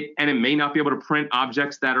 it may not be able to print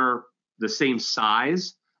objects that are the same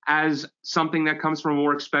size as something that comes from a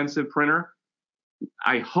more expensive printer.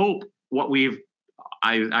 I hope what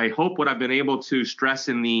I've been able to stress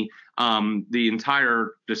in the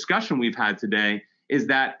entire discussion we've had today is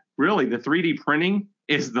that really the 3D printing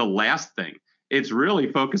is the last thing. It's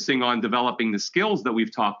really focusing on developing the skills that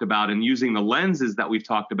we've talked about and using the lenses that we've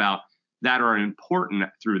talked about that are important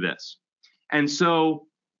through this. And so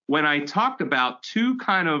when I talked about two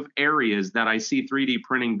kind of areas that I see 3D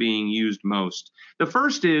printing being used most, the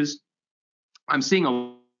first is I'm seeing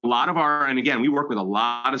a lot of and again, we work with a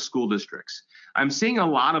lot of school districts. I'm seeing a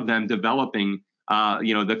lot of them developing,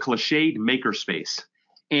 the cliched makerspace.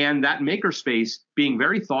 And that makerspace being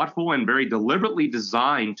very thoughtful and very deliberately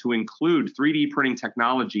designed to include 3D printing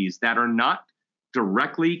technologies that are not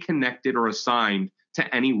directly connected or assigned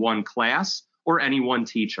to any one class or any one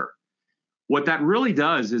teacher. What that really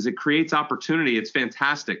does is it creates opportunity. It's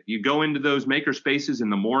fantastic. You go into those makerspaces in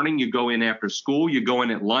the morning, you go in after school, you go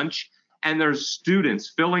in at lunch, and there's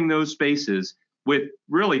students filling those spaces with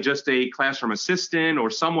really just a classroom assistant or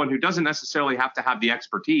someone who doesn't necessarily have to have the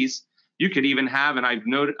expertise. You could even have, and I've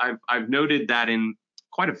noted that in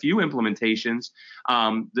quite a few implementations,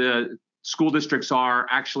 the school districts are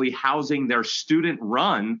actually housing their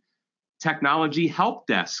student-run technology help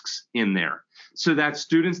desks in there, so that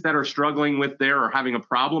students that are struggling with or having a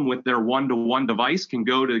problem with their one-to-one device can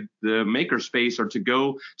go to the makerspace or to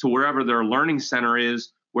go to wherever their learning center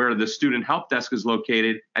is, where the student help desk is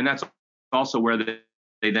located, and that's also where they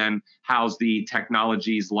then house the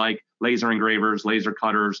technologies like laser engravers, laser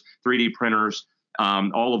cutters, 3D printers,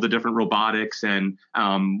 all of the different robotics and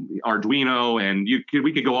Arduino, and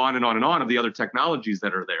we could go on and on and on of the other technologies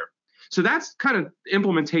that are there. So that's kind of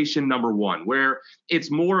implementation number one, where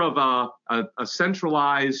it's more of a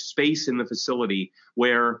centralized space in the facility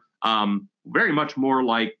where very much more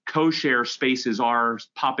like co-share spaces are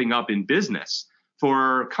popping up in business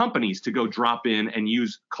for companies to go drop in and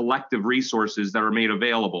use collective resources that are made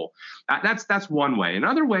available. That's one way.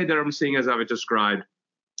 Another way that I'm seeing, as I've described,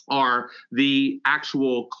 are the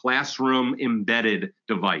actual classroom embedded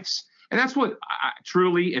device. And that's what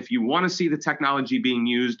truly, if you want to see the technology being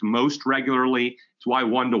used most regularly, it's why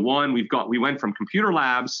one-to-one, we went from computer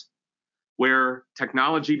labs where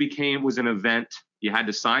technology was an event. You had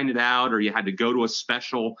to sign it out or you had to go to a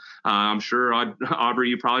special, I'm sure, Aubrey,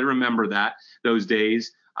 you probably remember those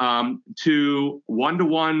days, to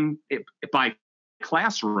one-to-one by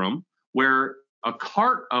classroom where a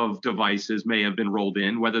cart of devices may have been rolled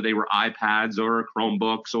in, whether they were iPads or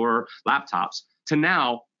Chromebooks or laptops, to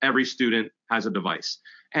now every student has a device.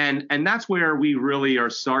 And that's where we really are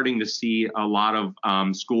starting to see a lot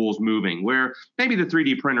of schools moving, where maybe the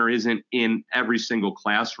 3D printer isn't in every single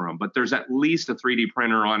classroom, but there's at least a 3D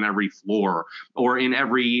printer on every floor or in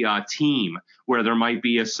every team, where there might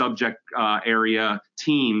be a subject area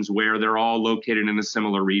teams where they're all located in a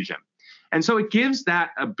similar region. And so it gives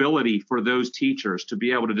that ability for those teachers to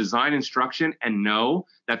be able to design instruction and know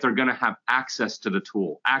that they're going to have access to the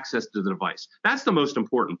tool, access to the device. That's the most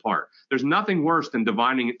important part. There's nothing worse than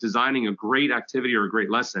designing a great activity or a great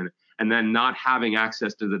lesson and then not having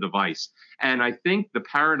access to the device. And I think the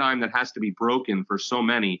paradigm that has to be broken for so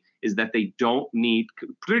many is that they don't need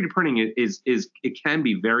 3D printing it can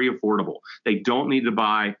be very affordable. They don't need to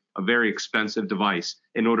buy a very expensive device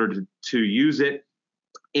in order to use it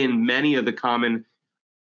in many of the common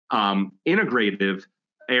integrative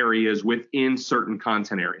areas within certain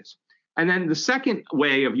content areas. And then the second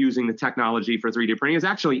way of using the technology for 3D printing is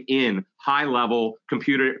actually in high-level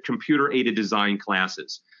computer-aided design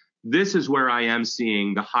classes. This is where I am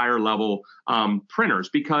seeing the higher-level printers,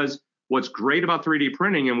 because what's great about 3D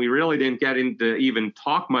printing, and we really didn't get into even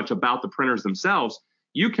talk much about the printers themselves,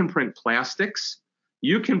 you can print plastics,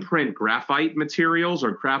 you can print graphite materials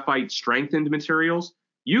or graphite strengthened materials.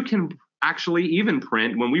 You can actually even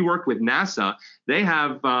print. When we work with NASA,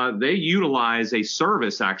 they utilize a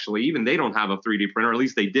service, actually. Even they don't have a 3D printer, at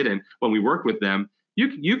least they didn't when we worked with them.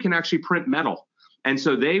 You can actually print metal. And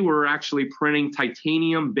so they were actually printing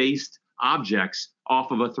titanium-based objects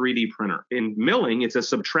off of a 3D printer. In milling, it's a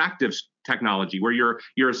subtractive technology where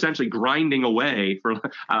you're essentially grinding away, for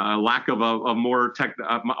lack of a more tech.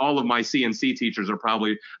 All of my CNC teachers are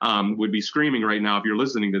probably would be screaming right now if you're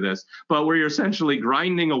listening to this. But where you're essentially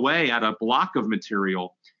grinding away at a block of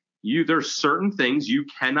material. There's certain things you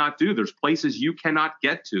cannot do. There's places you cannot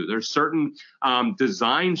get to. There's certain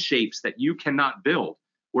design shapes that you cannot build.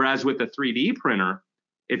 Whereas with a 3D printer,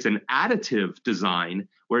 it's an additive design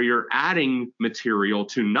where you're adding material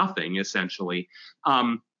to nothing, essentially.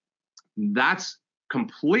 That's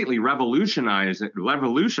completely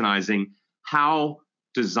revolutionizing how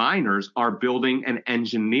designers are building and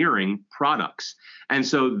engineering products. And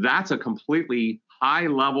so that's a completely high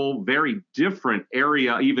level, very different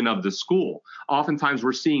area even of the school. Oftentimes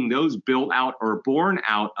we're seeing those built out or born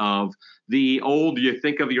out of you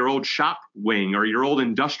think of your old shop wing or your old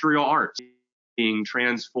industrial arts being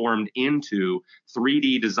transformed into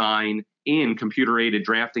 3D design in computer-aided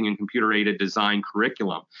drafting and computer-aided design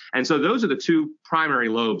curriculum. And so those are the two primary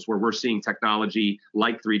lobes where we're seeing technology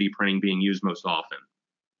like 3D printing being used most often.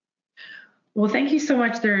 Well, thank you so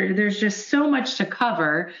much. There's just so much to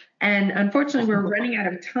cover. And unfortunately, we're running out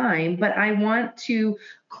of time. But I want to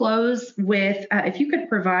close with, if you could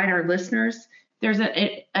provide our listeners,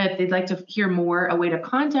 if they'd like to hear more, a way to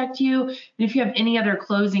contact you. And if you have any other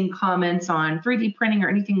closing comments on 3D printing or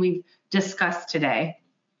anything we've discussed today.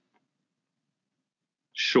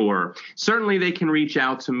 Sure. Certainly they can reach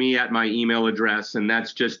out to me at my email address, and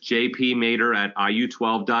that's just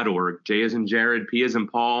jpmader@iu12.org. J as in Jared, P as in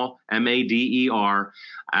Paul, MADER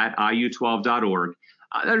 @iu12.org.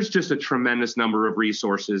 There's just a tremendous number of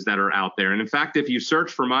resources that are out there. And in fact, if you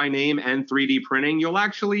search for my name and 3D printing, you'll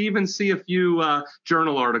actually even see a few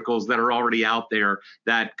journal articles that are already out there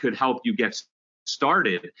that could help you get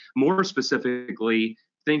started. More specifically,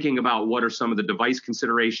 thinking about what are some of the device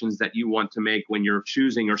considerations that you want to make when you're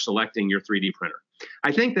choosing or selecting your 3D printer.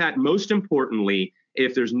 I think that most importantly,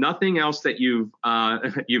 if there's nothing else that you've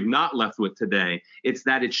not left with today, it's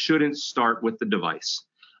that it shouldn't start with the device.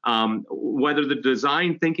 Whether the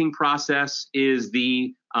design thinking process is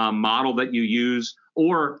the model that you use,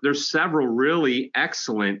 or there's several really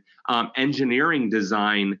excellent engineering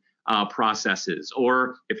design processes,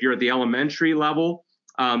 or if you're at the elementary level,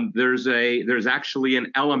 there's actually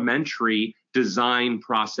an elementary design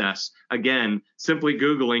process. Again, simply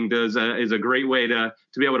Googling is a great way to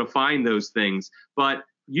be able to find those things. But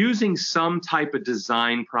using some type of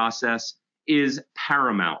design process is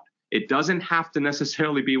paramount. It doesn't have to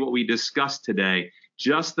necessarily be what we discussed today.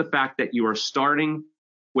 Just the fact that you are starting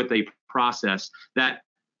with a process that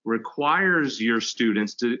requires your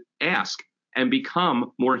students to ask and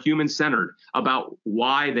become more human-centered about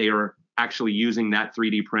why they are actually using that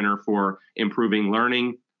 3D printer for improving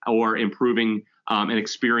learning or improving an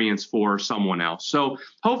experience for someone else. So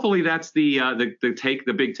hopefully that's the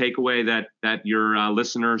big takeaway that your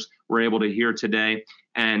listeners were able to hear today.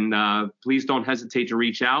 And please don't hesitate to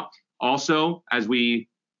reach out. Also, as we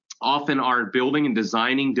often are building and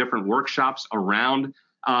designing different workshops around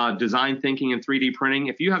design thinking and 3D printing,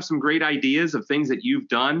 if you have some great ideas of things that you've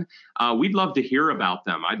done, we'd love to hear about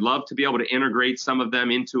them. I'd love to be able to integrate some of them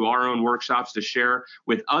into our own workshops to share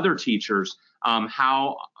with other teachers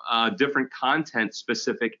how different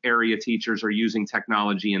content-specific area teachers are using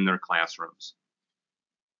technology in their classrooms.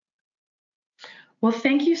 Well,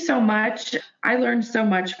 thank you so much. I learned so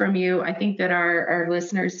much from you. I think that our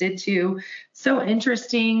listeners did too. So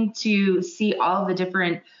interesting to see all the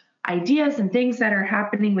different ideas and things that are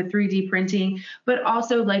happening with 3D printing, but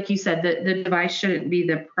also, like you said, the device shouldn't be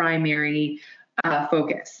the primary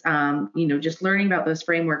focus. Just learning about those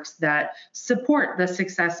frameworks that support the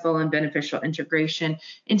successful and beneficial integration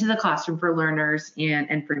into the classroom for learners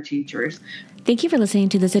and for teachers. Thank you for listening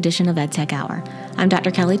to this edition of EdTech Hour. I'm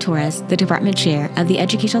Dr. Kelly Torres, the Department Chair of the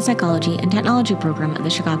Educational Psychology and Technology Program of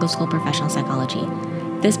the Chicago School of Professional Psychology.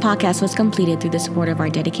 This podcast was completed through the support of our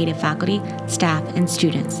dedicated faculty, staff, and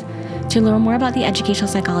students. To learn more about the Educational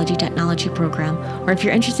Psychology Technology Program, or if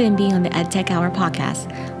you're interested in being on the EdTech Hour podcast,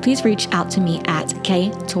 please reach out to me at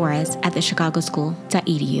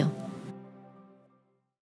ktorres@thechicagoschool.edu.